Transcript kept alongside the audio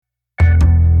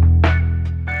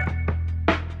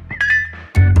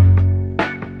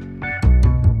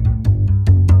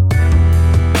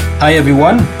Hi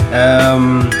everyone,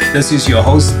 this is your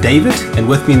host David, and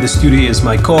with me in the studio is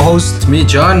my co-host. It's me,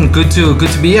 John. Good to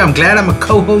be here. I'm glad I'm a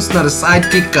co-host, not a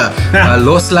sidekick.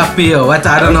 Los Lapi or what?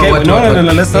 I don't know what. No.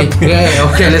 Let's not.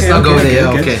 Let's not go there.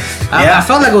 Okay. I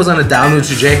felt like I was on a downward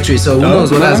trajectory, so who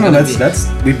knows what I was going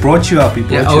to be. We brought you up. We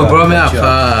brought me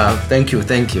up. Thank you.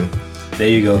 There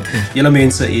you go. Yellow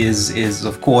Mensa is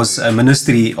of course a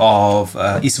ministry of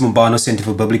Isibumbano Center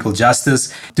for Biblical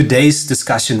Justice. Today's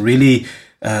discussion really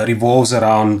revolves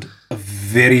around a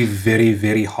very, very,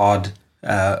 very hard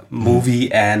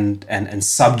movie and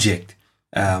subject.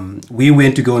 John and I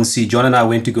went to go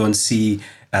and see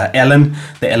the Ellen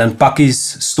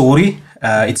Pakkies story.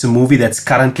 It's a movie that's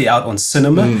currently out on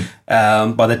cinema.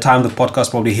 By the time the podcast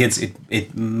probably hits,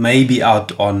 it may be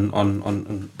out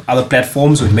on other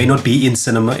platforms, or it may not be in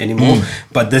cinema anymore.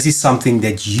 But this is something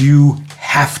that you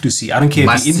have to see. I don't care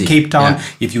if you're in Cape Town,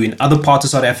 if you're in other parts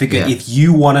of South Africa, if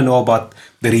you want to know about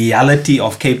the reality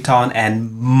of Cape Town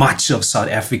and much of South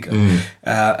Africa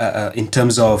in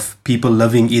terms of people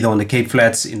living either on the Cape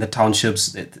Flats, in the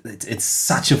townships. It's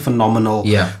such a phenomenal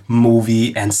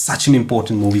movie and such an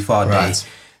important movie for our days.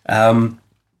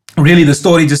 Really, the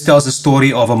story just tells the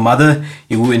story of a mother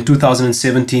who in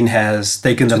 2017 has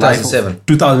taken the life of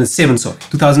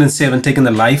 2007 taken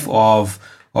the life of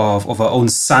her own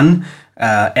son,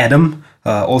 Adam,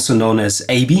 also known as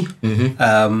Abi.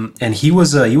 And he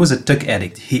was a tech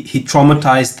addict. He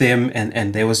traumatized them,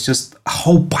 and there was just a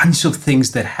whole bunch of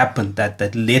things that happened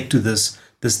that led to this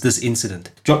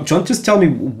incident. John, just tell me,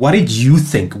 what did you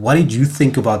think? What did you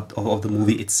think about of the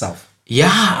movie itself?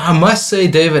 Yeah, I must say,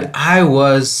 David, I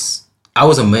was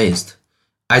amazed.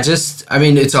 I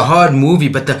mean, it's a hard movie,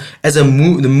 but the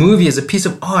movie is a piece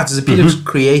of art, it's a piece of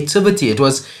creativity. It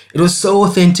was so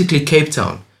authentically Cape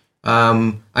Town. You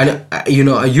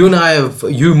and I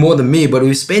you more than me, but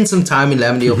we spent some time in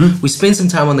Lavender Hill. We spent some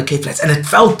time on the Cape Flats, and it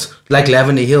felt like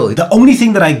Lavender Hill. The only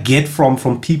thing that I get from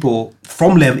people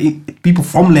from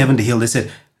Lavender Hill, they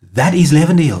said that is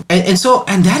Lavender Hill, and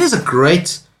that is a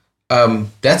great.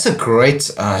 That's a great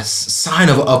sign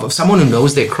of someone who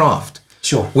knows their craft.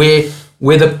 Sure.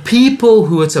 Where the people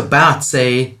who it's about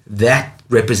say that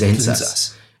represents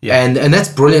us. Yeah. And that's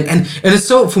brilliant. And it's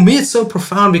so, for me, it's so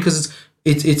profound because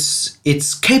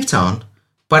it's Cape Town,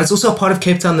 but it's also a part of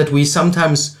Cape Town that we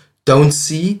sometimes don't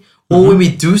see, or when we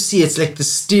do see, it's like the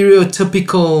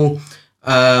stereotypical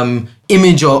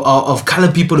image of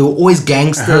colored people who are always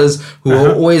gangsters, who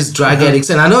are always drug addicts.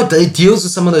 And I know it deals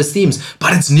with some of those themes,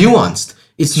 but it's nuanced.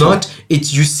 It's not,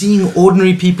 you're seeing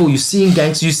ordinary people, you're seeing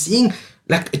gangsters, you're seeing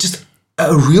like just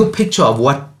a real picture of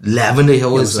what Lavender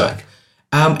Hill is like.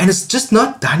 And it's just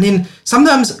not done in,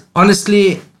 sometimes,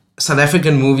 honestly, South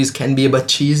African movies can be a bit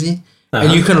cheesy.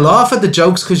 And you can laugh at the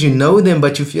jokes because you know them,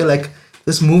 but you feel like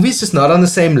this movie is just not on the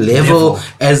same level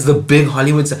as the big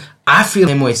Hollywood stuff. I feel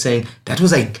the same way, saying that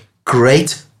was a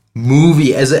great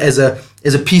movie as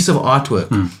a piece of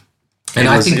artwork. And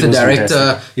I think the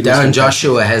director Darren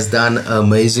Joshua has done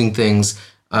amazing things.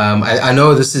 I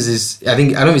know this is I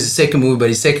don't know if it's his second movie, but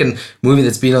his second movie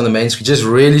that's been on the main screen. Just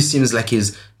really seems like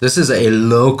this is a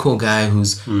local guy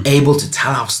who's able to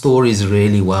tell our stories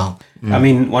really well. I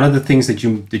mean, one of the things that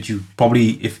you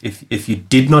probably, if you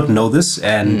did not know this,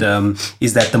 and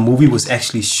is that the movie was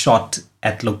actually shot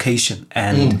at location,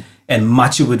 and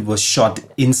much of it was shot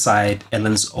inside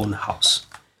Ellen's own house.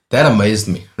 That amazed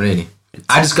me, really.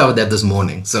 I discovered that this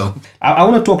morning. So I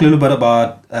want to talk a little bit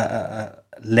about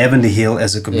Lavender Hill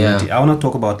as a community. I want to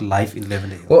talk about life in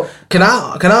Lavender Hill. Well, can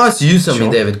I ask you something,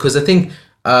 David? Because I think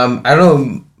I don't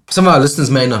know, some of our listeners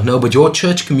may not know, but your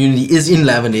church community is in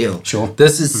Lavender Hill. Sure.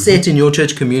 This is set in your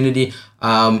church community.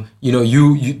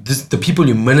 The people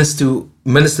you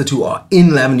minister to are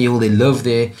in Lavender Hill. They live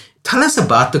there. Tell us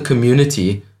about the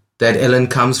community that Ellen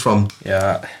comes from.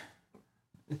 Yeah,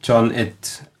 John.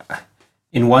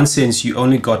 In one sense, you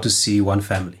only got to see one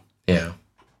family. Yeah.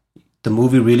 The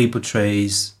movie really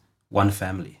portrays one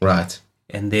family. Right.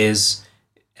 And there's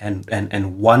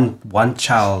one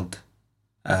child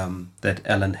that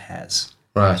Ellen has.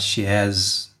 Right. She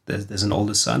has there's an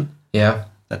older son. Yeah.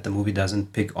 That the movie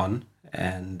doesn't pick on,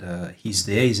 and he's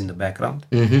in the background.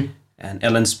 And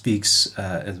Ellen speaks.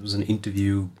 It was an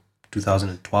interview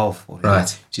 2012 for him.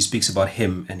 Right. She speaks about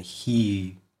him, and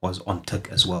he was on TIC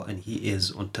as well, and he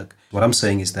is on TIC. What I'm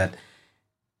saying is that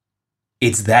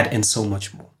it's that and so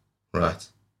much more. Right.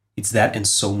 It's that and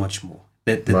so much more.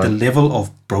 The level of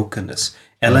brokenness.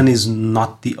 Ellen is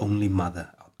not the only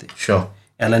mother out there. Sure.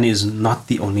 Ellen is not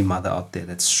the only mother out there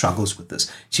that struggles with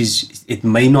this. It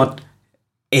may not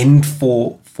end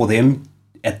for them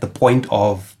at the point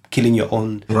of killing your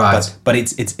own. Right. But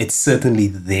it's certainly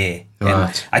there. Right.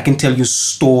 And I can tell you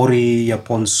story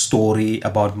upon story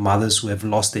about mothers who have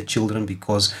lost their children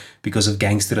because of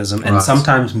gangsterism. And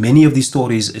sometimes many of these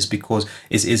stories is because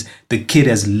is the kid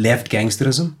has left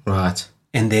gangsterism. Right.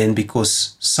 And then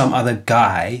because some other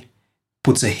guy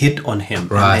puts a hit on him,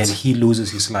 Right. and then he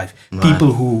loses his life. Right.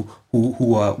 People who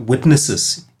are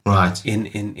witnesses Right.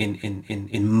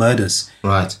 in murders,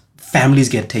 Right. families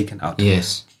get taken out.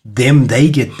 Yes. They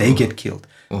get killed.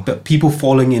 But people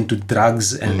falling into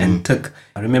drugs and took.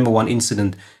 I remember one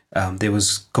incident. There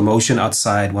was commotion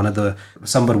outside. One of the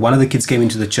kids came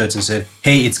into the church and said,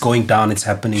 "Hey, it's going down. It's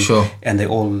happening." Sure. And they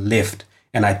all left.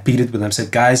 And I pleaded with them.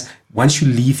 Said, "Guys, once you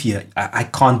leave here, I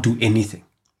can't do anything.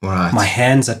 Right. My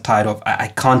hands are tied off. I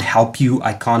can't help you.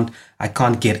 I can't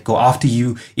go after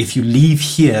you. If you leave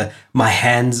here, my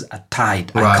hands are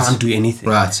tied. Right. I can't do anything."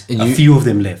 Right. And a few of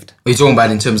them left. Are you talking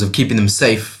about in terms of keeping them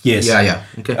safe? Yes. Yeah.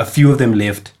 Okay. A few of them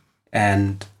left.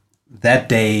 And that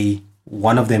day,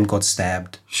 one of them got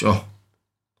stabbed. Sure.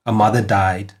 A mother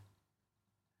died.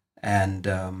 And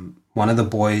one of the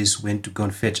boys went to go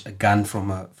and fetch a gun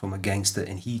from a gangster,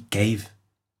 and he gave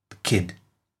the kid,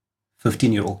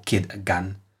 15-year-old kid, a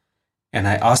gun. And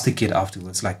I asked the kid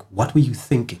afterwards, like, what were you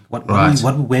thinking? What went?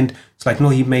 It's like, no,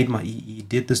 he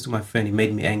did this to my friend. He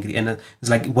made me angry. And it's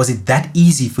like, was it that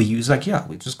easy for you? It's like, yeah,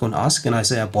 we're just going to ask. And I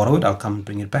say, I borrow it. I'll come and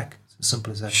bring it back. It's as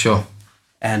simple as that. Sure.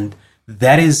 And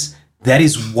that is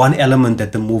one element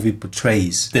that the movie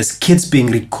portrays. There's kids being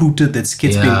recruited. There's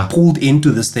kids being pulled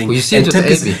into this thing. Well, you see it with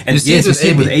Abi. And yes, you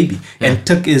see it with Abi. And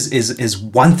Tuk is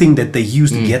one thing that they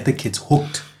use to get the kids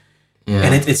hooked. Yeah.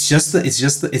 And it's just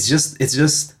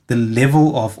the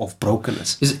level of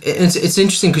brokenness. It's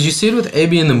interesting because you see it with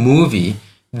Abi in the movie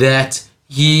that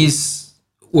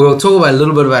we'll talk about a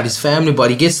little bit about his family, but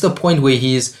he gets to the point where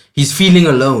he's feeling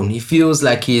alone. He feels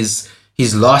like he's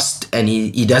lost and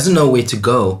he doesn't know where to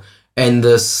go. And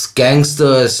this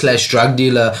gangster / drug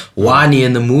dealer Wani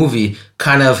in the movie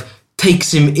kind of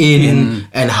takes him in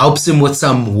and helps him with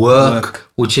some work.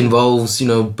 Which involves,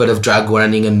 a bit of drug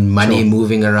running and money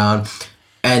moving around.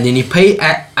 And then it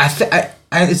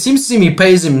seems to me he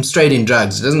pays him straight in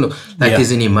drugs. It doesn't look like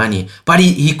there's any money. But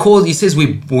he says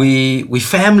we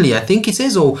family, I think he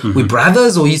says, or we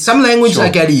brothers, or some language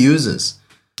like that he uses.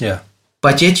 Yeah.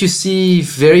 But yet you see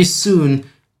very soon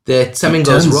that something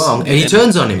goes wrong and he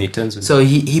turns on him. So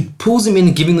he pulls him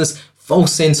in, giving this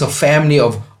false sense of family,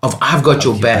 of I've got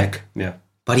your back. Yeah.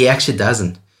 But he actually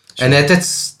doesn't. Sure. And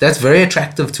that's very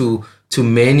attractive to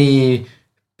many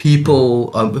people.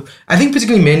 I think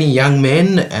particularly many young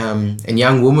men and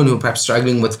young women who are perhaps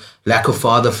struggling with lack of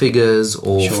father figures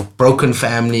or broken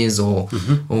families or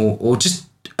just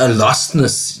a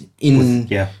lostness in.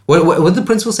 What did the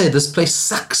principal say? This place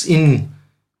sucks in.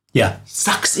 Yeah.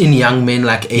 Sucks in young men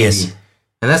like Abi. Yes.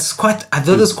 And that's quite. I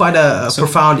thought that's quite a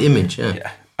profound image.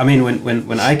 Yeah. I mean,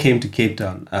 when I came to Cape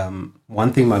Town,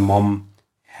 one thing my mom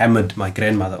hammered my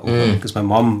grandmother over, because my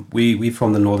mom, we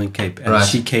from the Northern Cape, and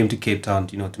she came to Cape Town,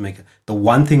 to make it. The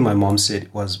one thing my mom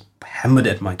said was hammered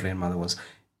at my grandmother was,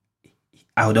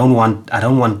 I don't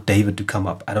want David to come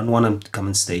up. I don't want him to come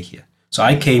and stay here. So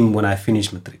I came when I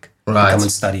finished matric to come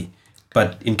and study,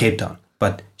 but in Cape Town.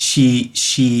 But she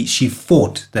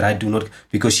fought that I do not,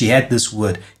 because she had this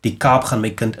word, die Kaap gaan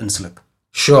my kind insluk.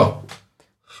 Sure.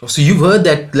 So you've heard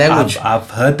that language?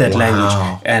 I've heard that language,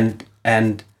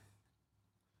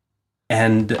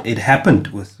 and it happened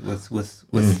with 4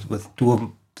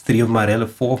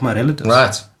 of my relatives.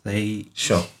 Right.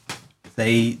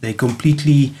 They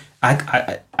completely.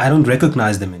 I don't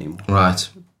recognize them anymore. Right.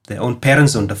 Their own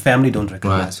parents don't. The family don't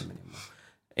recognize them anymore.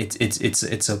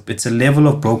 It's a level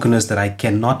of brokenness that I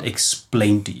cannot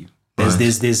explain to you.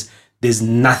 There's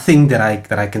nothing that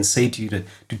I can say to you to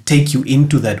take you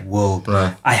into that world.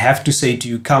 Right. I have to say to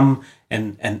you, come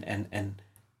and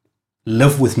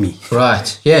live with me.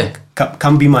 Right. Yeah.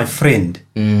 Come be my friend.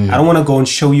 I don't want to go and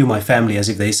show you my family as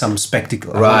if there's some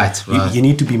spectacle. Right. You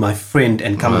need to be my friend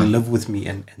and come and live with me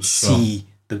and see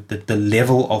the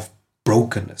level of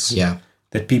brokenness. Yeah.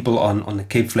 That people on the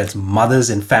Cape Flats, mothers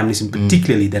and families in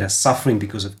particularly, that are suffering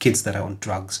because of kids that are on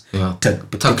drugs. Yeah.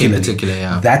 Particularly,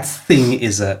 that thing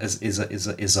is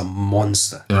a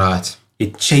monster. Right.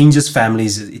 It changes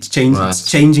families. It's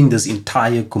changing this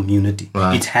entire community.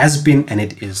 Right. It has been and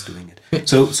it is doing it.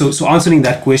 So answering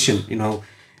that question,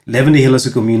 Lavender Hill as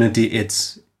a community,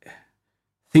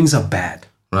 things are bad.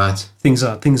 Right. Things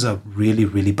are really,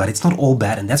 really bad. It's not all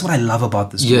bad, and that's what I love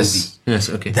about this movie. Yes,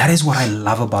 okay. That is what I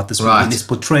love about this movie, and its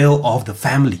portrayal of the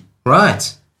family.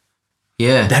 Right.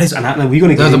 Yeah. That is, and we're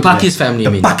going to get the Pakis family.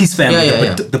 The Pakis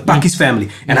family. The Pakis family.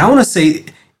 And I want to say,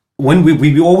 when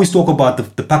we always talk about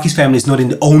the Pakis family is not in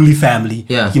the only family,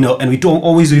 Yeah. you know, and we don't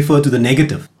always refer to the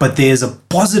negative, but there's a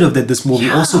positive that this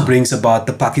movie also brings about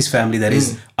the Pakis family that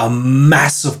is a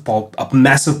massive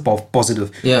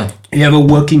positive. Yeah. You have a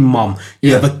working mom,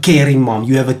 you have a caring mom,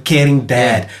 you have a caring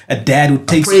dad, a dad who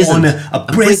takes on a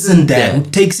present dad who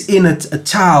takes in a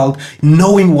child,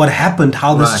 knowing what happened,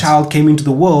 how this child came into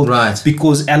the world,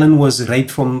 because Ellen was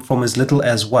raped from as little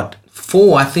as what?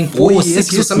 4 or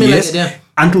 6 or something like that. Yeah.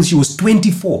 Until she was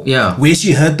 24, where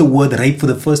she heard the word rape for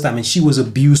the first time, and she was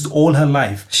abused all her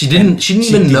life. She didn't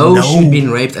even know she'd been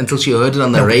raped until she heard it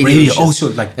on the radio.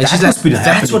 Also, like, and she's like,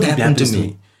 "That's what happened to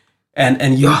me."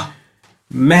 And you,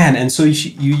 man, and so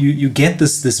you get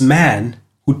this man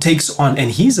who takes on, and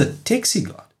he's a taxi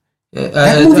guard,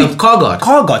 car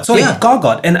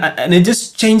guard, and it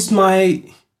just changed my.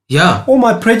 Yeah. All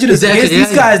my prejudice against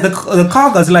these guys, the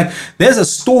car guys, like, there's a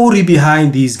story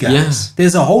behind these guys. Yes.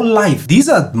 There's a whole life. These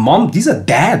are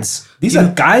dads. These are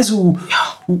guys who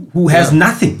has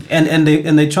nothing. And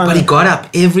they try. But he got up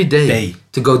every day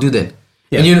to go do that.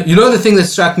 Yeah. And you know the thing that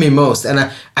struck me most, and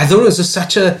I thought it was just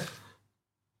such a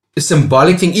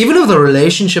symbolic thing, even of the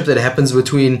relationship that happens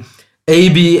between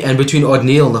AB and between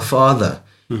O'Neill, the father,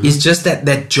 is just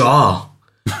that jar,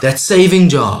 that saving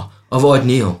jar of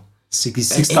O'Neill.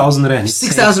 6,000 rand.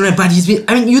 6,000 rand, but he's been.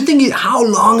 I mean, you think how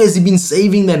long has he been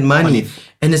saving that money?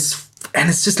 And it's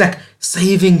just like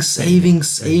saving,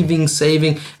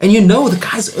 and you know the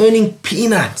guy's earning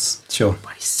peanuts. Sure.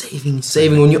 But he's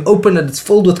saving. When you open it, it's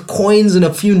filled with coins and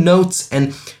a few notes,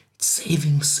 and it's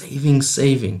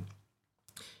saving.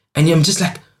 And I'm just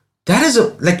like, that is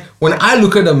like when I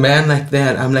look at a man like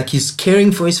that, I'm like, he's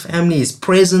caring for his family, he's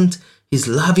present, he's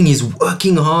loving, he's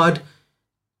working hard.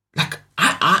 Like,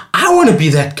 I want to be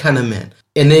that kind of man.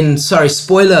 And then, sorry,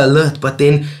 spoiler alert, but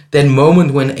then that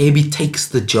moment when AB takes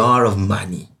the jar of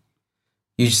money,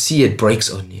 you see it breaks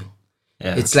O'Neill.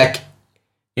 Yeah. It's like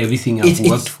everything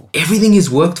he's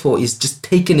worked for is just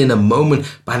taken in a moment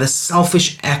by the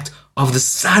selfish act of the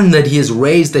son that he has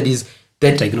raised, he's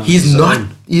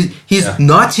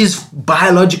not his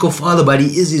biological father, but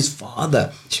he is his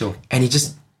father. Sure. And he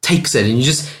just takes it, and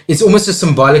it's almost just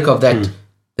symbolic of that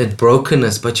that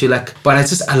brokenness. But you're like,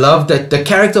 I love that the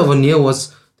character of O'Neill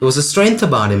there was a strength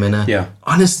about him, and a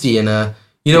honesty, and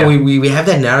we have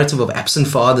that narrative of absent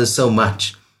fathers so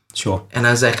much. Sure. And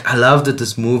I was like, I love that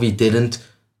this movie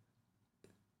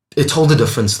it told a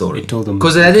different story.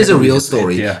 Because that is a real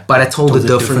story, but it told a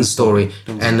different story.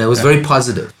 And it was very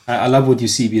positive. I love what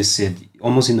Eusebius said.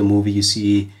 Almost in the movie, you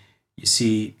see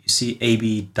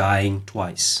AB dying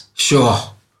twice. Sure.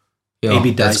 Yeah,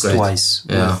 AB dies twice.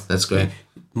 Yeah, that's great.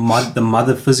 The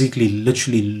mother physically,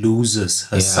 literally loses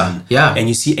her son. Yeah. And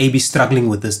you see AB struggling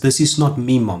with this. This is not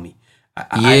me, mommy.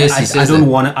 I don't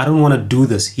want to do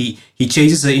this. He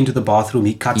chases her into the bathroom.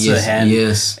 He cuts her hand.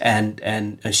 Yes. And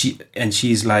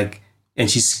she's like, and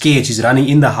she's scared. She's running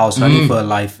in the house, running for her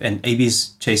life. And AB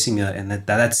is chasing her. And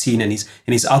that scene, and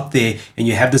he's out there, and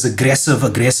you have this aggressive,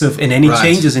 and then he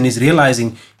changes, and he's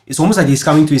realizing it's almost like he's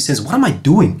coming to his senses. What am I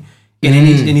doing? And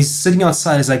then he's sitting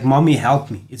outside. He's like, mommy, help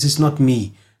me. It's just not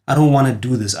me. I don't want to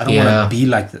do this. I don't want to be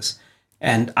like this.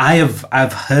 And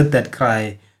I've heard that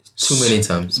cry too many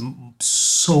times.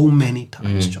 So many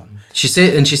times, John. She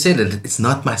said that it's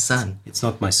not my son. It's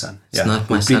not my son. It's not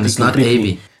my son. It's not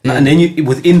AB. Yeah. And then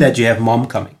within that you have mom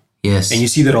coming. Yes. And you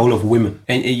see the role of women.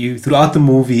 And you throughout the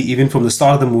movie, even from the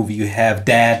start of the movie, you have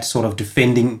dad sort of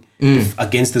defending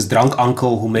against this drunk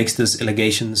uncle who makes these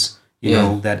allegations. You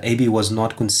know, that AB was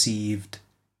not conceived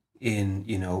in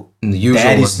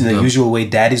the usual way.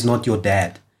 Dad is not your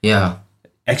dad. Yeah.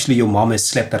 Actually, your mom has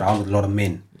slept around with a lot of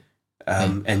men.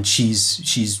 And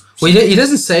she's well, he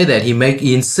doesn't say that.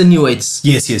 He insinuates.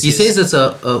 Yes. He says it's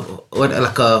a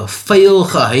fail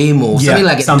geheim or something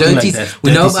like that.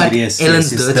 We know about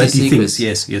Ellen's dirty secrets.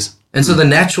 Yes. And so the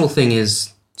natural thing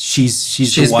is she's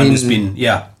the one who's been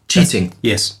cheating.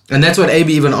 Yes. And that's what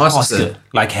AB even asks her.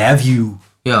 Like, have you?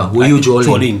 Yeah. Were you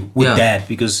joining with dad?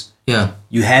 Because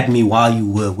you had me while you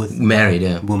were married.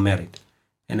 Yeah. We're married,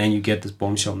 and then you get this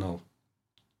bombshell. No,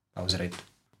 I was raped.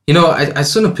 I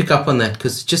sort of pick up on that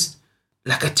because just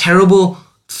like a terrible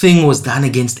thing was done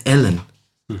against Ellen.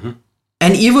 Mm-hmm.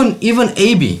 And even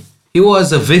AB, he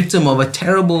was a victim of a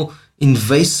terrible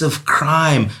invasive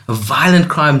crime, a violent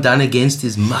crime done against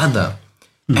his mother.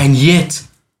 And yet,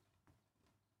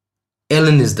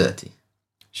 Ellen is dirty.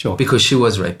 Sure. Because she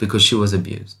was raped, because she was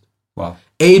abused. Wow.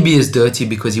 AB is dirty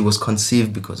because he was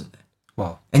conceived because of that.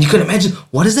 Wow. And you can imagine,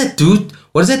 what does that do?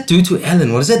 What does that do to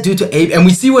Ellen? What does that do to AB? And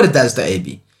we see what it does to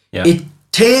AB. Yeah. It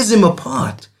tears him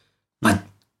apart. But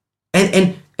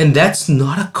and that's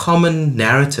not a common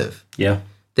narrative. Yeah.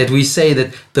 that we say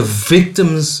that the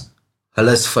victims,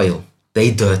 let's fail.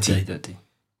 They dirty.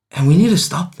 And we need to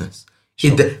stop this.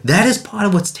 Sure. That is part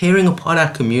of what's tearing apart our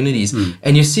communities.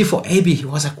 And you see, for AB, he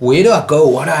was like, where do I go?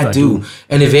 What do I do?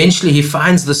 And eventually he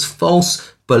finds this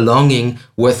false belonging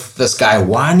with this guy,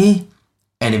 Wani,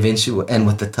 and eventually and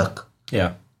with the Tuk.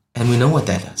 Yeah. And we know what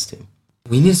that does to him.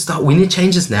 We need to start. We need to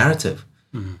change this narrative.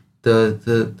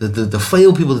 The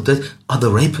failed people that are the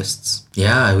rapists.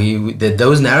 Yeah,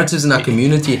 those narratives in our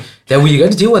community that we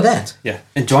got to deal with that. Yeah,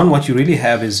 and John, what you really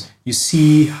have is you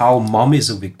see how mom is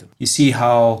a victim. You see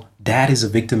how dad is a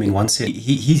victim in one sense.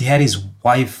 He had his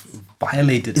wife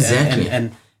violated. Exactly.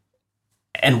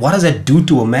 And what does that do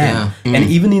to a man? Yeah. And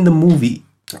even in the movie,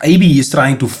 AB is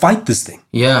trying to fight this thing.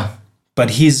 Yeah.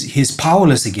 But he's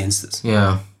powerless against this.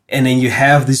 Yeah. And then you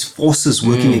have these forces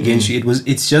working against you.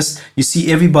 It's just, you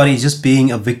see everybody just being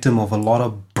a victim of a lot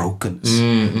of brokenness.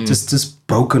 Just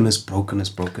brokenness.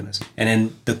 And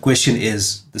then the question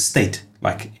is the state,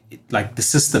 like the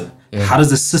system. Yeah. How does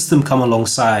the system come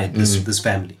alongside this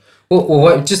family?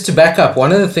 Well, just to back up,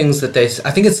 one of the things that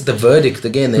I think it's the verdict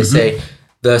again, they say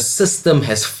the system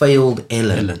has failed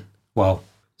Ellen. Wow.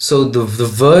 So the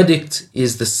verdict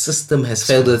is the system has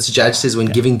failed, as the judge says when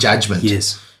giving judgment.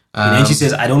 Yes. And then she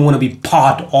says, I don't want to be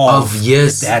part of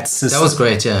that system. That was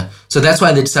great, yeah. So that's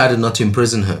why they decided not to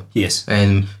imprison her. Yes.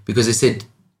 And because they said,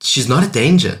 she's not a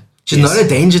danger. She's not a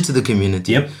danger to the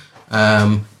community. Yep.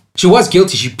 She was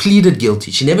guilty. She pleaded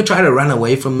guilty. She never tried to run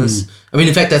away from this. I mean,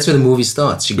 in fact, that's where the movie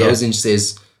starts. She goes and she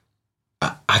says,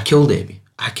 I killed Abby.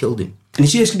 I killed him. And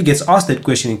she actually gets asked that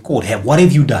question in court. What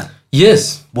have you done?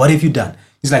 Yes. What have you done?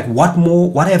 He's like, what more?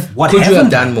 What could you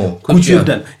have done more? Could you have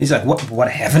done? He's like,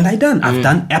 what haven't I done?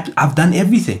 I've done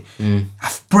everything.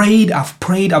 I've prayed.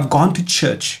 I've gone to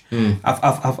church.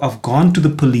 I've gone to the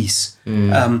police.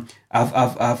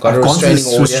 I've gone to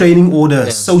the restraining order,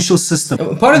 social system.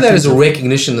 And part of that is a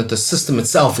recognition that the system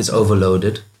itself is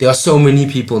overloaded. There are so many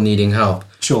people needing help.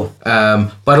 Sure.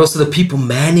 But also the people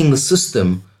manning the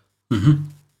system.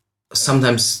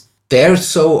 Sometimes they're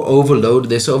so overloaded,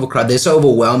 they're so overcrowded, they're so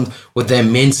overwhelmed with their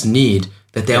immense need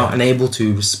that they are unable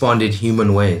to respond in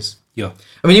human ways. Yeah.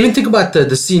 I mean, even think about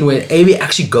the scene where Avi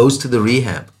actually goes to the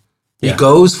rehab. He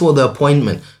goes for the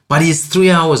appointment, but he's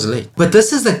 3 hours late. But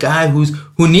this is the guy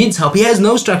who needs help. He has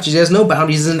no structures, he has no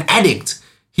boundaries, he's an addict.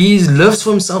 He lives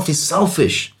for himself, he's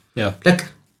selfish. Yeah. Like,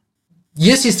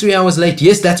 yes, he's 3 hours late.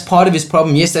 Yes, that's part of his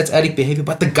problem. Yes, that's addict behavior.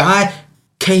 But the guy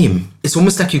came. It's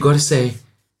almost like you got to say,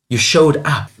 you showed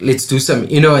up. Let's do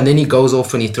something, and then he goes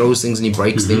off and he throws things and he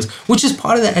breaks things, which is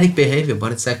part of the addict behavior.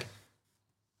 But it's like,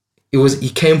 he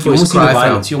came for his cry for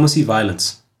help. You almost see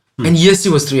violence. And yes, he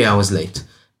was 3 hours late.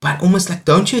 But almost like,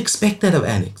 don't you expect that of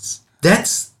addicts?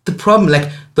 That's the problem.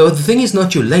 Like, the thing is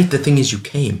not you're late, the thing is you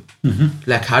came.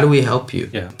 Like, how do we help you?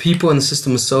 Yeah. People in the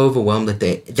system are so overwhelmed that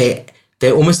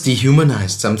they're almost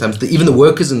dehumanized sometimes, even the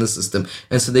workers in the system.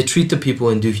 And so they treat the people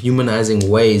in dehumanizing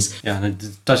ways. Yeah, and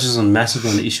it touches on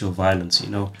massively on the issue of violence,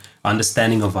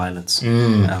 understanding of violence.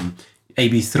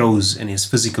 AB throws and his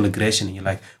physical aggression, and you're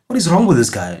like, what is wrong with this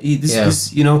guy?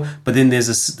 But then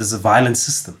there's a violent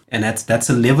system. And that's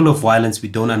a level of violence we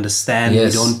don't understand,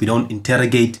 we don't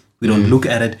interrogate, we don't look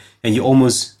at it, and you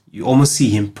almost see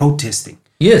him protesting.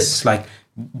 Yes. It's like,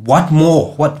 what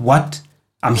more? What?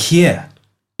 I'm here.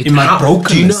 In my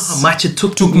brokenness. Do you know how much it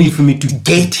took me for me to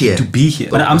get here? To be here.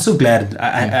 But I'm so glad,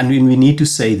 and we need to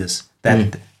say this,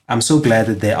 that I'm so glad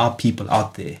that there are people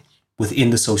out there within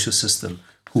the social system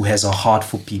who has a heart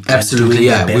for people. Absolutely,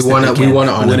 yeah. We want to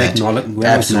honor that.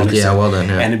 Absolutely, yeah, well done.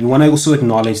 Yeah. And we want to also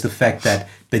acknowledge the fact that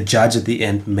the judge at the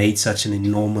end made such an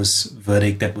enormous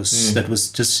verdict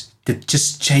that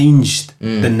just changed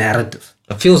the narrative.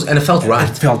 It felt right.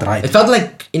 It felt right. It felt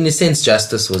like, in a sense,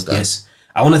 justice was done. Yes.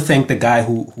 I want to thank the guy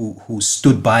who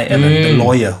stood by Ellen, the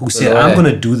lawyer, who said, I'm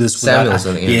going to do this without...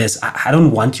 Yes, I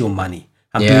don't want your money.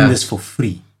 I'm doing this for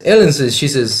free. Ellen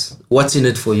says, what's in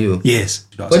it for you? Yes.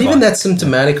 But even that's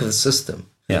symptomatic of the system.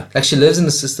 Yeah. Like, she lives in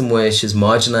a system where she's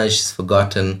marginalized, she's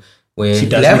forgotten, where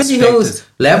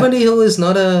Lavender Hill is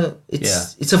not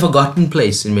it's a forgotten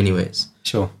place in many ways.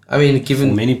 Sure. I mean, given...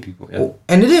 For many people, yeah.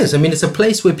 And it is. I mean, it's a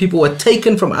place where people were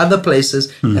taken from other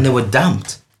places and they were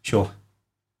dumped. Sure.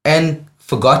 And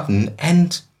forgotten,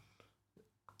 and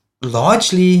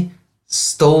largely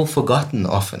still forgotten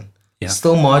often. Yeah.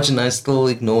 Still marginalized, still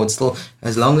ignored, still,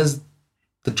 as long as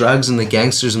the drugs and the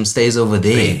gangsterism stays over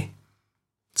there.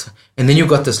 And then you've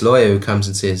got this lawyer who comes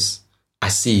and says, I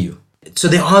see you. So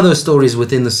there are those stories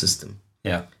within the system.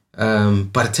 Yeah.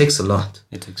 But it takes a lot.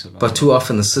 But too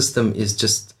often the system is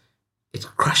it's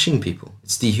crushing people.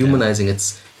 It's dehumanizing,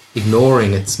 it's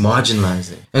ignoring, it's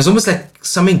marginalizing. And it's almost like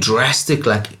something drastic,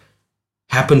 like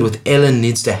happened with Ellen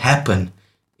needs to happen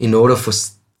in order for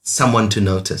someone to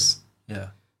notice. Yeah.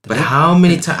 But how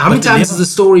many times is the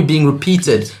story being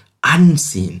repeated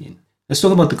unseen? Let's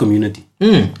talk about the community.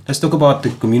 Let's talk about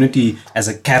the community as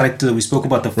a character. We spoke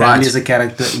about the family as a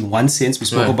character in one sense. We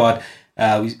spoke about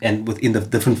and within the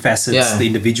different facets, the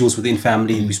individuals within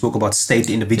family. We spoke about state,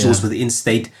 the individuals within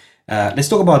state. Let's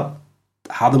talk about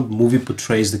how the movie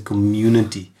portrays the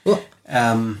community. Well,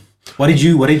 what did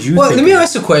you think? Well, let me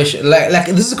ask a question. Like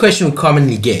this is a question we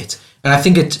commonly get, and I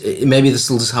think it maybe this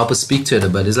will just help us speak to it a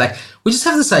bit. Is like we just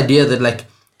have this idea that like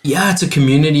it's a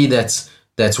community that's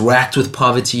racked with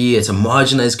poverty. It's a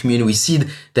marginalized community. We see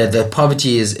that the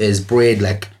poverty is bred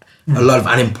like a lot of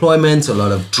unemployment, a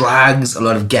lot of drugs, a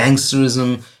lot of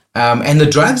gangsterism. And the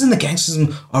drugs and the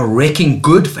gangsterism are wrecking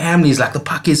good families like the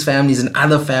Pakis families and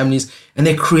other families, and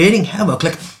they're creating havoc.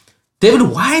 Like, David,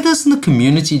 why doesn't the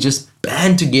community just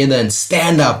band together and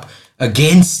stand up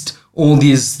against all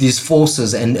these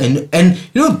forces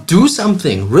and do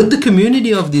something, rid the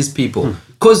community of these people?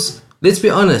 Because let's be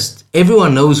honest,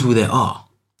 everyone knows who they are.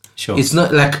 Sure. It's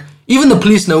not like even the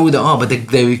police know who they are, but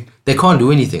they can't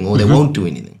do anything or they won't do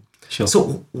anything. Sure.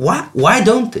 So why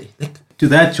don't they? Like, to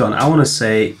that, John, I want to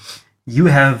say you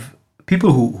have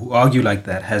people who argue like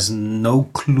that has no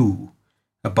clue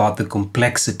about the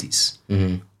complexities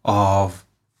of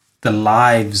the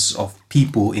lives of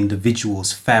people,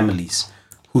 individuals, families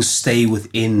who stay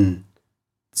within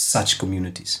such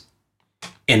communities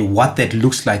and what that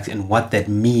looks like and what that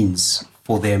means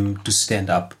for them to stand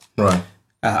up. Right.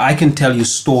 I can tell you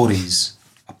stories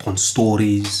upon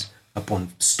stories upon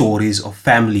stories of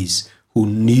families who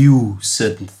knew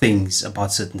certain things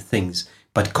about certain things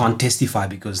but can't testify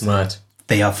because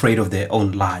they are afraid of their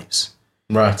own lives.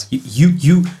 Right.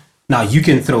 Now you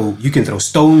can throw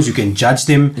stones, you can judge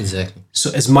them. Exactly.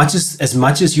 So as much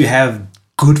as you have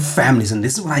good families, and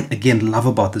this is what I again love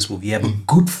about this movie. You have a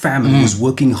good family who's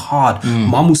working hard.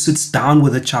 Mom who sits down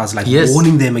with the child, like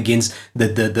warning them against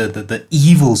the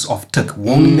evils of tik,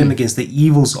 warning them against the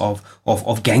evils of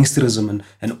gangsterism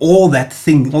and all that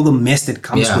thing, all the mess that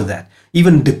comes with that.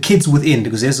 Even the kids within,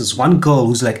 because there's this one girl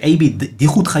who's like, "Abi, die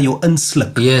goed ga jou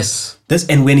insluk." Yes.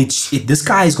 And when this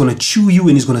guy is gonna chew you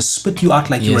and he's gonna spit you out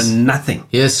like you're a nothing.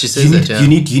 Yes, she says that.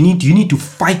 You need to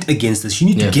fight against this. You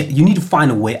need to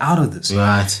find a way out of this.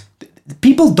 Right.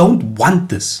 People don't want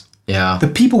this. Yeah. The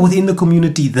people within the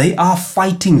community, they are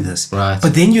fighting this. Right.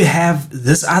 But then you have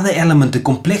this other element, the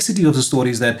complexity of the story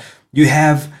is that you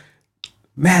have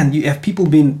people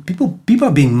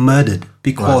are being murdered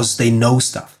because they know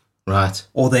stuff. Right.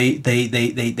 Or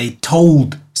they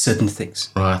told certain things.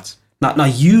 Right. Now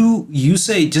you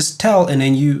say just tell and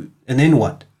then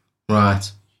what?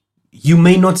 Right. You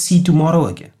may not see tomorrow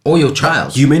again. Or your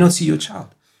child. You may not see your child.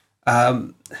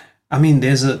 I mean,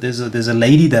 there's a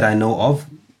lady that I know of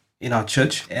in our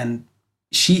church, and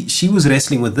she was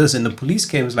wrestling with this, and the police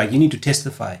came and was like, you need to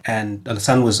testify, and a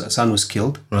son was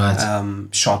killed, right,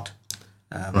 shot,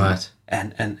 right,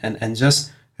 and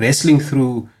just wrestling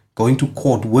through going to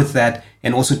court with that,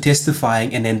 and also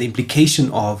testifying, and then the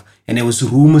implication of, and there was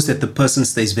rumors that the person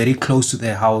stays very close to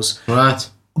their house, right.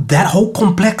 That whole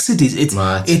complexity,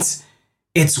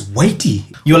 it's weighty.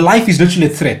 Your life is literally a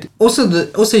threat. Also,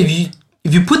 if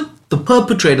you put the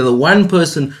perpetrator, the one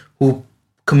person who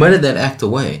committed that act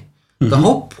away, the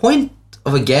whole point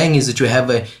of a gang is that you have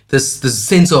this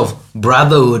sense of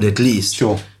brotherhood, at least.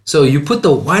 Sure. So you put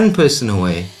the one person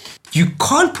away, you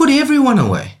can't put everyone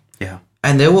away. Yeah.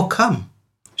 And they will come.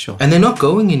 Sure. And they're not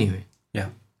going anywhere. Yeah.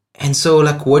 And so,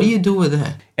 like, what do you do with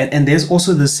that? And there's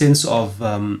also the sense of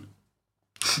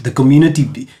the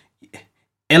community.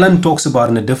 Ellen talks about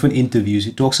in a different interviews,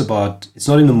 he talks about, it's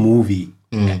not in the movie,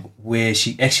 where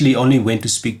she actually only went to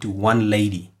speak to one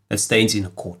lady that stays in a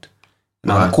court.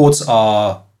 Now, the courts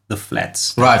are the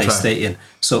flats that they stay in.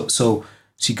 So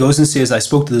she goes and says, I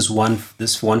spoke to this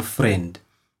one friend,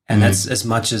 and that's as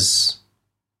much as,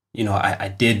 I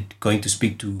did going to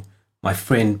speak to my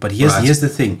friend. But here's the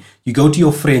thing. You go to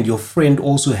your friend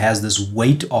also has this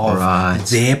weight of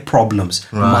their problems.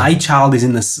 My child is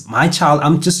in this,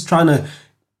 I'm just trying to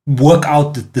work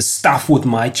out the stuff with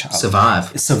my child.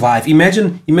 Survive.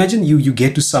 Imagine you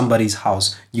get to somebody's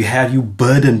house, you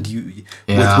burdened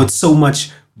with so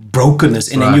much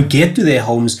brokenness, and then you get to their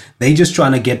homes, they just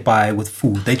trying to get by with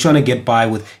food, they trying to get by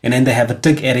with, and then they have a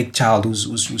tik addict child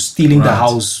who's stealing the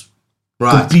house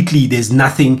completely. There's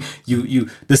nothing, you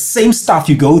the same stuff.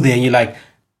 You go there and you're like,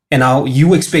 and now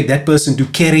you expect that person to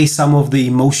carry some of the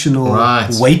emotional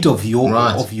weight of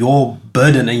your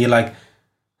burden, and you're like,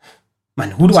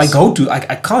 man, who do I go to?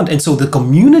 I can't. And so the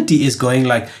community is going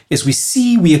like, yes, we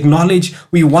see, we acknowledge,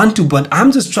 we want to, but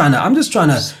I'm just trying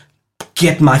to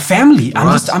get my family.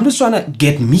 I'm just trying to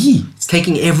get me. It's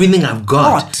taking everything I've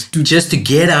got What? just to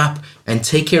get up and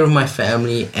take care of my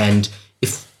family. And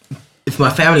if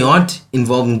my family aren't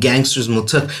involved in gangsterism or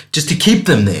took, just to keep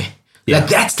them there. Yeah.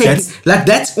 Like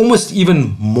that's almost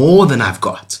even more than I've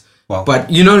got. Wow. But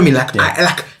you know what I mean? Like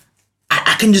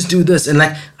I can just do this, and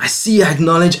like I see, I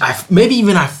acknowledge, maybe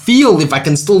even I feel if I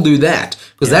can still do that,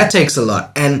 because that takes a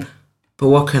lot. But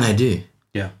what can I do?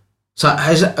 Yeah. So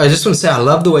I just want to say I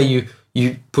love the way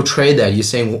you portray that. You're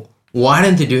saying, well, why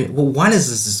didn't they do it? Well, one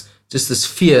is this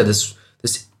fear, this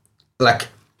like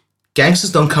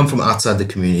gangsters don't come from outside the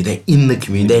community. They're in the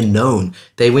community. They're known.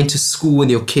 They went to school with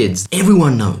your kids.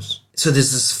 Everyone knows. So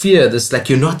there's this fear, this like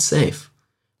you're not safe.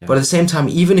 Yeah. But at the same time,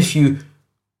 even if you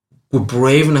were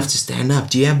brave enough to stand up,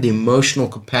 do you have the emotional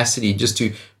capacity just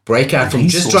to break out from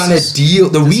just trying to deal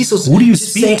the resources? Who do you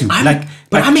speak to?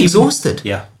 I'm exhausted.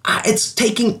 Yeah. It's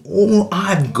taking all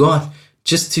I've got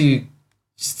just to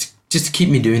keep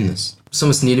me doing this. Some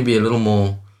of us need to be show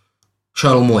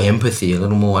a little more empathy, a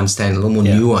little more understanding, a little more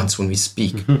nuance when we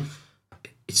speak. Mm-hmm.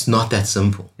 It's not that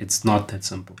simple. It's not that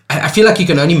simple. I feel like you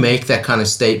can only make that kind of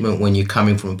statement when you're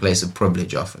coming from a place of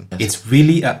privilege often. It's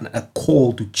really a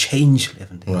call to change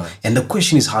Lavender. Right. And the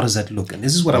question is, how does that look? And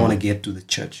this is what I want to get to the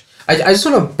church. I just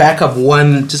want to back up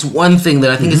one thing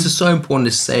that I think is just so important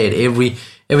to say it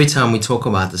every time we talk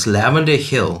about this. Lavender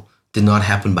Hill did not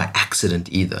happen by accident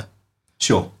either.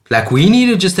 Sure. Like we need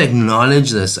to just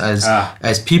acknowledge this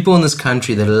as people in this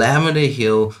country that Lavender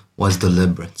Hill was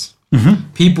deliberate.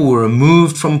 Mm-hmm. People were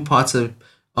removed from parts of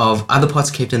other parts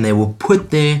of Cape Town. They were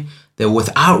put there. They were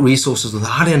without resources,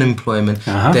 without unemployment.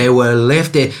 Uh-huh. They were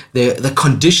left there. The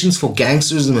conditions for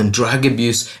gangsterism and drug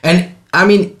abuse. And I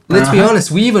mean, let's be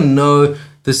honest. We even know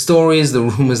the stories, the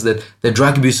rumors that the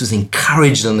drug abuse was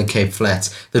encouraged on the Cape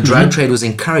Flats. The drug trade was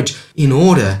encouraged in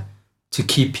order to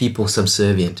keep people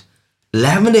subservient.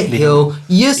 Lavender Hill,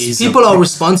 yes, people are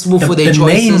responsible for their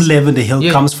choices. The name Lavender Hill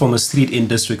comes from a street in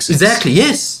District 6. Exactly,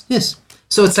 yes.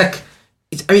 So it's like,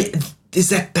 there's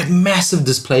that massive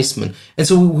displacement. And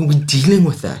so we're dealing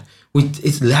with that.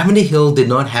 Lavender Hill did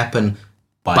not happen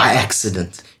by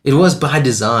accident. It was by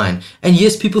design. And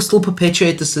yes, people still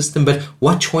perpetuate the system, but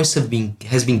what choice has been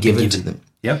given to them?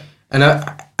 Yeah. And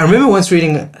I remember once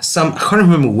reading I can't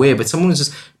remember where, but someone was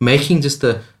just making just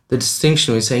the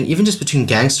distinction, we're saying even just between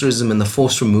gangsterism and the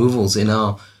forced removals in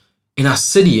our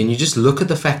city, and you just look at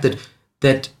the fact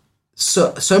that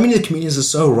so many of the communities are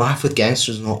so rife with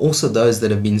gangsterism, are also those that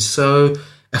have been so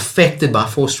affected by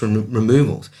forced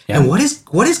removals. Yeah. And what is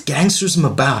gangsterism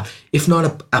about if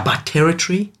not about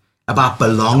territory, about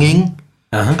belonging,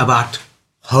 about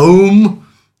home,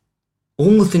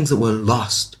 all the things that were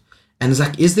lost? And it's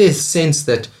like, is there a sense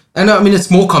that, and I mean it's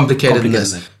more complicated than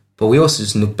this, but we also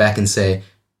just look back and say,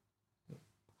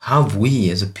 how have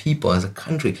we as a people, as a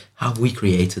country, how have we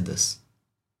created this?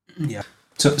 Yeah.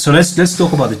 So let's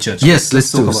talk about the church. Yes,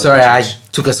 let's talk. Sorry, I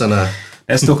took us on a.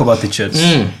 Let's talk about the church.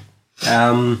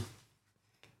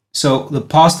 So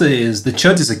the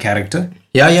church is a character.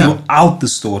 Yeah. Throughout the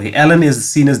story, Ellen is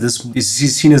seen as this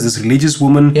religious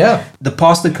woman. Yeah. The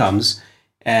pastor comes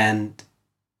and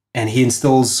he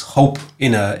instills hope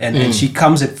in her, and she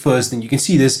comes at first, and you can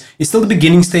see this. It's still the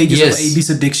beginning stages of AB's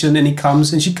addiction, and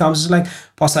she comes, it's like,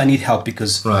 Pastor, I need help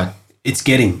because it's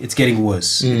getting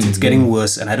worse. Mm-hmm. It's getting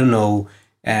worse, and I don't know.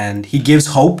 And he gives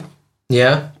hope.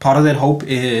 Yeah. Part of that hope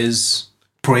is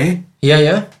prayer.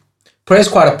 Yeah. Prayer is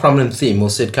quite a prominent theme. We'll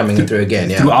see it coming through again.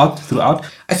 Yeah. Throughout.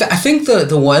 I think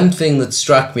the one thing that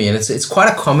struck me, and it's quite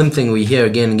a common thing we hear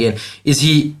again and again, is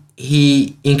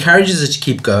he encourages us to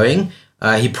keep going.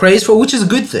 He prays for, which is a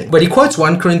good thing. But he quotes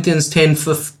 1 Corinthians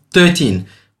 10:13,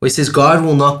 where he says, God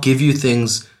will not give you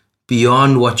things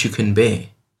beyond what you can bear.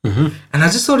 Mm-hmm. And I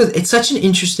just thought it's such an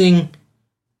interesting,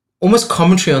 almost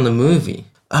commentary on the movie.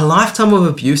 A lifetime of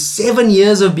abuse, 7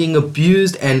 years of being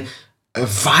abused and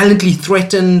violently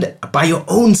threatened by your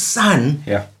own son.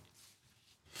 Yeah.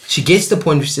 She gets to the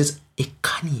point where she says,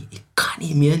 Ikani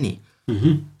miani.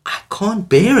 I can't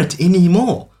bear it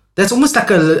anymore. That's almost like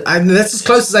that's as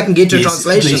close as I can get to a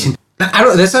translation. Like,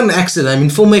 that's not an accident. I mean,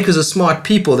 filmmakers are smart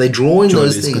people. They're drawing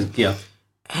those things. Yeah.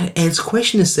 And its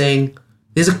question is saying,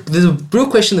 there's a real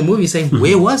question in the movie saying,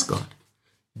 where was God?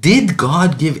 Did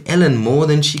God give Ellen more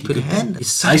than she could handle? It's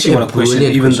such a question.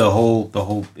 Even the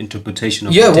whole interpretation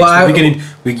of the text.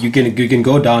 You can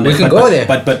go down there. We can go there.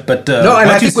 But no, and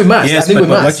I think we must. Yes, but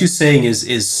what you're saying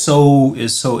is so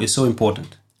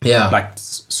important. Yeah. Like,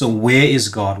 so where is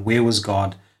God? Where was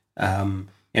God? And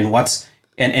in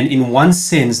one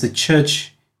sense, the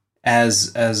church as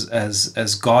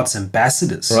God's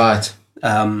ambassadors, right?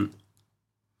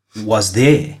 was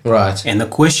there. Right. And the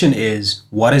question is,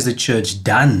 what has the church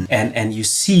done? And you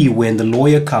see when the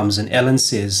lawyer comes and Ellen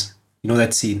says, you know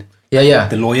that scene? Yeah.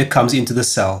 The lawyer comes into the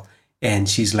cell and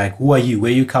she's like, who are you?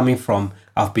 Where are you coming from?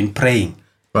 I've been praying.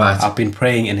 Right. I've been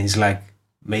praying. And he's like,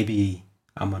 maybe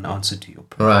I'm an answer to your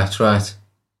prayer. Right.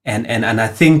 And I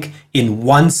think in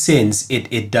one sense,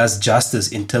 it does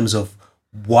justice in terms of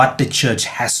what the church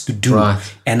has to do.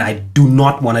 Right. And I do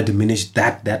not want to diminish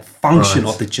that function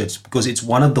Right. of the church, because it's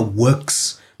one of the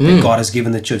works that God has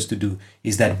given the church to do,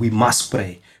 is that we must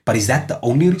pray. But is that the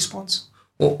only response?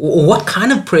 What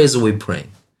kind of prayers are we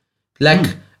praying?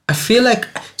 Like, I feel like,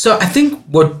 so I think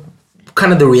what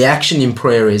kind of the reaction in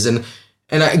prayer is, and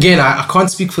again, I can't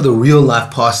speak for the real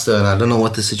life pastor, and I don't know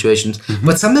what the situation is,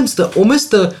 but sometimes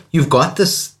you've got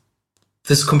this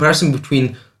comparison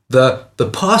between the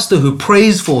pastor who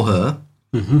prays for her,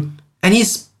 and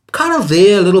he's kind of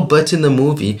there a little bit in the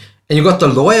movie, and you've got the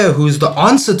lawyer who's the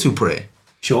answer to prayer.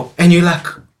 Sure. And you're like,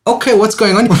 okay, what's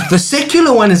going on? The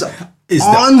secular one is the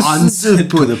answer to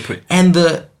the prayer.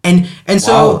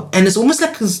 So it's almost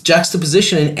like this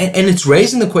juxtaposition, and it's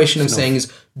raising the question of saying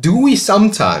is, do we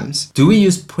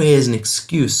use prayer as an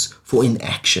excuse for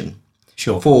inaction?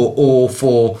 Sure.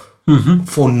 For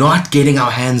not getting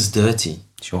our hands dirty.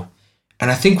 Sure. And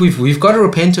I think we've got to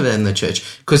repent of that in the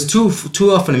church, because too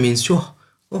often it means, sure,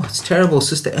 oh, it's terrible,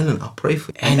 Sister Ellen, I'll pray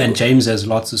for you. And James has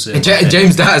lots to say.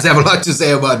 James does have a lot to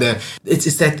say about that. It's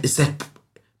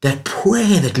that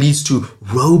prayer that leads to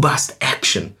robust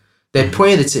action. That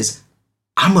prayer that says,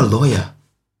 I'm a lawyer.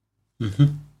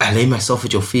 I lay myself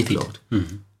at your feet, Lord.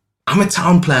 I'm a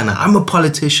town planner. I'm a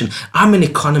politician. I'm an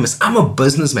economist. I'm a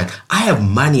businessman. I have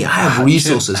money. I have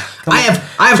resources. I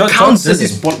have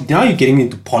counseling. Now you're getting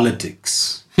into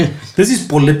politics. This is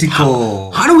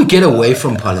political. How do we get away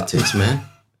from politics, man?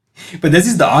 But this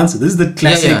is the answer. This is the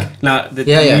classic. Yeah. Now,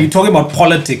 Yeah. you're talking about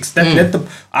politics.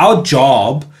 Our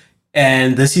job,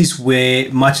 and this is where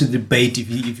much of the debate, if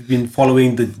you've been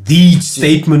following the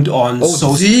statement on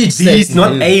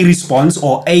not a response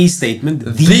or a statement,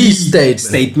 the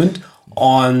statement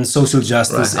on social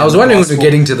justice. Right. I was wondering if we were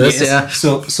getting to this. Yes.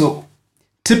 Yeah. So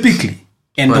typically,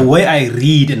 and the way I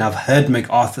read, and I've heard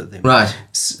MacArthur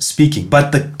speaking,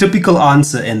 but the typical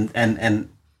answer and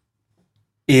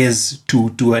is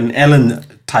to an Ellen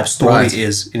type story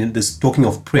is, in this talking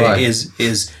of prayer,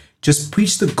 is just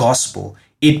preach the gospel.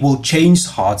 It will change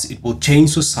hearts, it will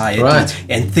change society,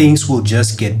 and things will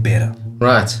just get better.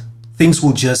 Right. Things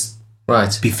will just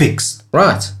be fixed.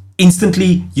 Right.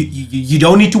 Instantly, you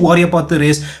don't need to worry about the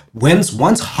rest.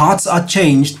 Once hearts are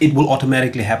changed, it will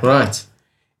automatically happen. Right.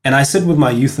 And I sit with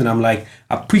my youth and I'm like,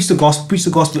 I preach the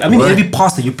gospel. I mean, every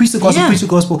pastor, you preach the gospel, preach the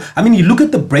gospel. I mean, you look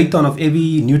at the breakdown of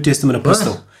every New Testament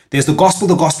epistle. Right. There's the gospel,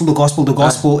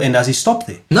 and does he stop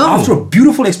there? No. After a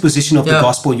beautiful exposition of the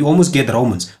gospel, you almost get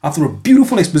Romans. After a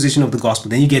beautiful exposition of the gospel,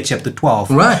 then you get chapter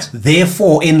 12. Right.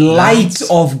 Therefore, in light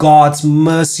of God's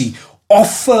mercy,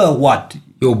 offer what?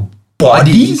 Your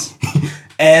body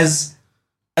as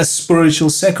a spiritual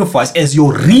sacrifice, as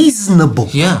your reasonable.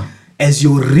 Yeah. As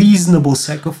your reasonable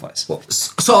sacrifice.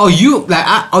 So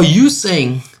are you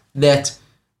saying that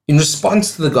in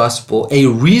response to the gospel, a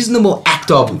reasonable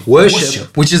act of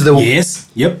worship, which is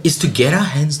is to get our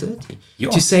hands dirty?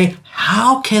 To say,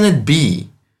 how can it be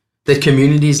that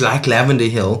communities like Lavender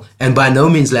Hill, and by no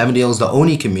means Lavender Hill is the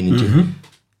only community,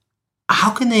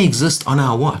 how can they exist on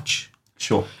our watch?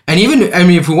 Sure. And even, I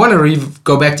mean, if we want to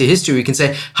go back to history, we can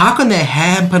say, how can they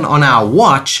happen on our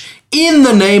watch in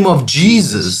the name of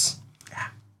Jesus?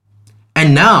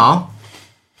 And now,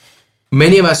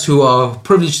 many of us who are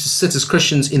privileged to sit as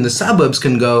Christians in the suburbs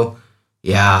can go,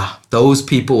 yeah, those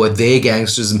people with their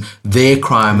gangsterism, their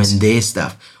crime, and their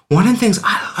stuff. One of the things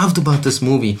I loved about this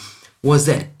movie was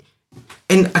that,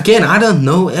 and again, I don't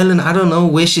know Ellen, I don't know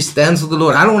where she stands with the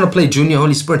Lord. I don't want to play Junior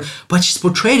Holy Spirit, but she's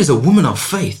portrayed as a woman of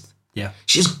faith. Yeah.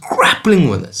 She's grappling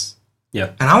with this.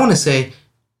 Yeah. And I want to say,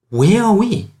 where are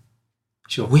we?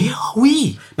 Sure. Where are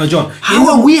we? Now, John, how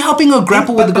are we helping her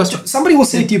grapple with the gospel? Somebody will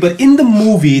say to you, but in the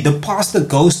movie, the pastor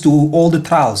goes to all the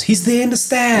trials. He's there in the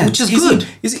stand. Which is good.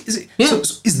 So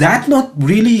is that not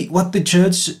really what the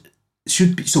church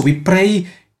should be? So we pray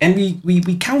and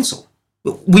we counsel.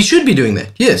 We should be doing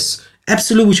that. Yes,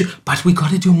 absolutely we should. But we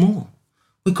got to do more.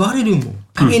 We got to do more.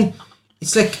 I mean,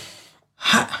 it's like,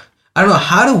 I don't know,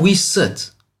 how do we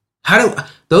sit?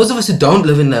 Those of us who don't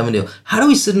live in Lavender, how do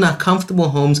we sit in our comfortable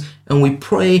homes and we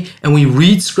pray and we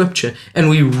read scripture and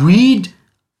we read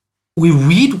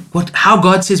how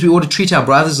God says we ought to treat our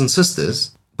brothers and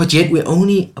sisters, but yet we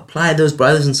only apply those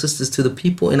brothers and sisters to the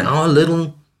people in our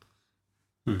little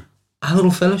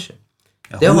fellowship.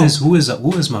 Who is my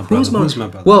brother? Who is my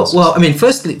brother? Well, I mean,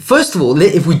 first of all,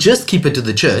 if we just keep it to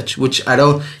the church, which I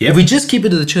don't, if we just keep it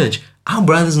to the church, our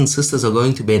brothers and sisters are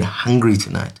going to bed hungry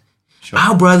tonight. Sure.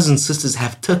 Our brothers and sisters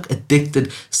have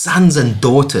addicted sons and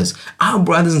daughters. Our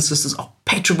brothers and sisters are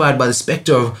petrified by the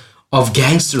specter of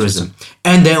gangsterism.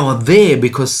 And they are there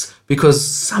because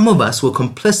some of us were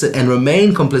complicit and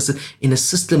remain complicit in a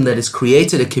system that has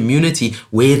created a community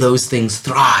where those things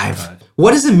thrive. Right.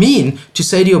 What does it mean to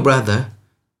say to your brother,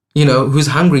 who's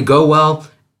hungry, go well,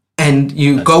 and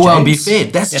that's go well and be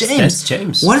fed? That's James. That's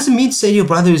James. What does it mean to say to your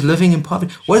brother who's living in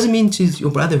poverty? What does it mean to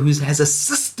your brother who has a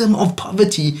system of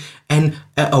poverty and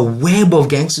a web of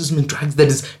gangsterism and drugs that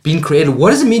is being created?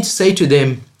 What does it mean to say to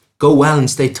them, go well and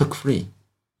stay took-free?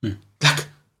 Like,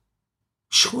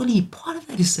 surely part of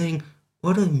that is saying,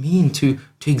 what does it mean to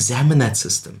examine that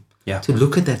system? Yeah. To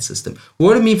look at that system.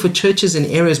 What do it mean for churches in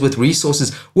areas with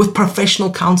resources, with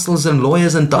professional counselors and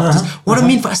lawyers and doctors? What do it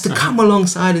mean for us to come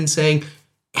alongside and saying,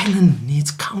 Ellen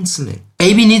needs counseling.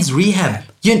 AB needs rehab.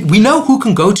 We know who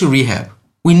can go to rehab.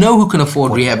 We know who can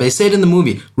afford rehab. They say it in the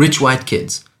movie, rich white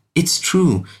kids. It's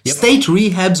true. Yep. State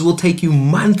rehabs will take you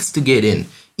months to get in.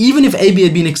 Even if AB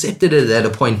had been accepted at that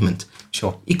appointment.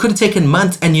 Sure. It could have taken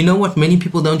months. And you know what? Many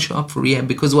people don't show up for rehab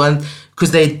because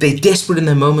they're desperate in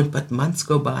their moment, but months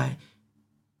go by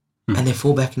and they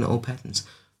fall back into old patterns.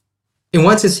 In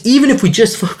one sense, even if we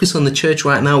just focus on the church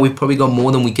right now, we've probably got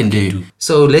more than we can do.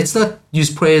 So let's not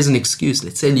use prayer as an excuse.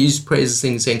 Let's use prayer as a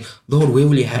thing saying, Lord, where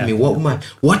will you have me?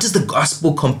 What does the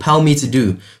gospel compel me to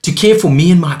do? To care for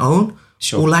me and my own?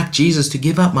 Sure. Or like Jesus, to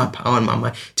give up my power and my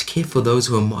mind, to care for those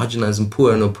who are marginalized and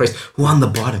poor and oppressed, who are on the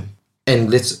bottom.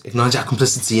 And let's acknowledge our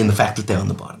complicity in the fact that they're on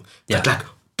the bottom. Yeah. But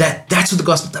that's what the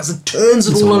gospel does. It turns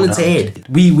it all on its head.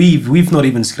 We've not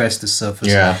even scratched the surface.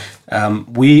 Yeah.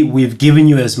 We've given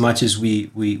you as much as we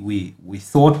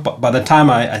thought. But by the time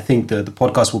I think the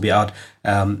podcast will be out,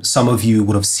 some of you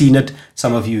would have seen it.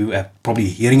 Some of you are probably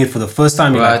hearing it for the first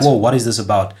time. You're like, whoa, what is this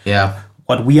about? Yeah.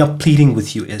 What we are pleading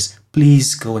with you is,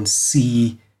 please go and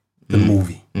see the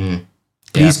movie.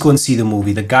 Please go and see the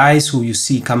movie. The guys who you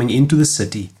see coming into the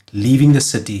city, leaving the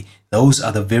city, those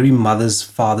are the very mothers,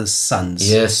 fathers,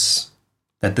 sons. Yes.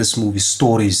 That this movie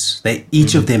stories,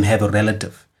 each of them have a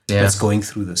relative that's going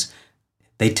through this.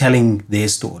 They're telling their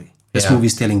story. This movie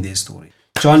is telling their story.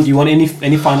 John, do you want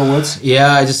any final words?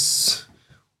 Yeah, I just...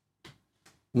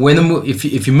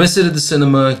 If you miss it at the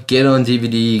cinema, get it on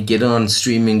DVD, get it on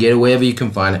streaming, get it wherever you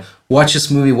can find it. Watch this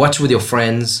movie, watch it with your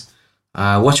friends.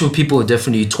 Watch it with people who are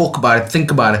different. You talk about it, think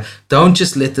about it. Don't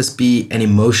just let this be an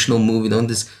emotional movie. Don't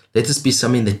just let this be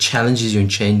something that challenges you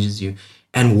and changes you.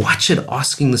 And watch it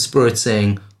asking the Spirit,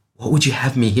 saying, what would you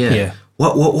have me here? Yeah.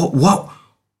 What?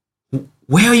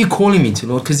 Where are you calling me to,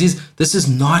 Lord? Because this is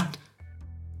not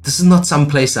some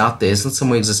place out there. It's not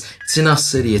somewhere exists. It's in our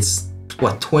city. It's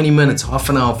 20 minutes, half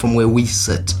an hour from where we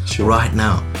sit right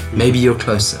now. Maybe you're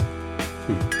closer.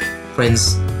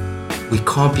 Friends, we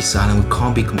can't be silent. We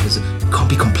can't be complicit. We can't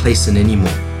be complacent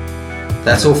anymore.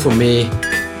 That's all from me.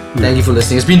 Thank you for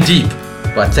listening. It's been deep,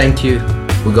 but thank you.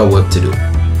 We got work to do.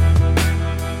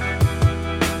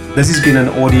 This has been an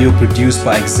audio produced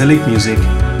by Exilic Music.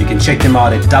 You can check them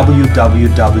out at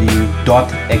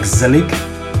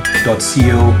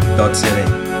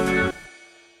www.exilic.co.za.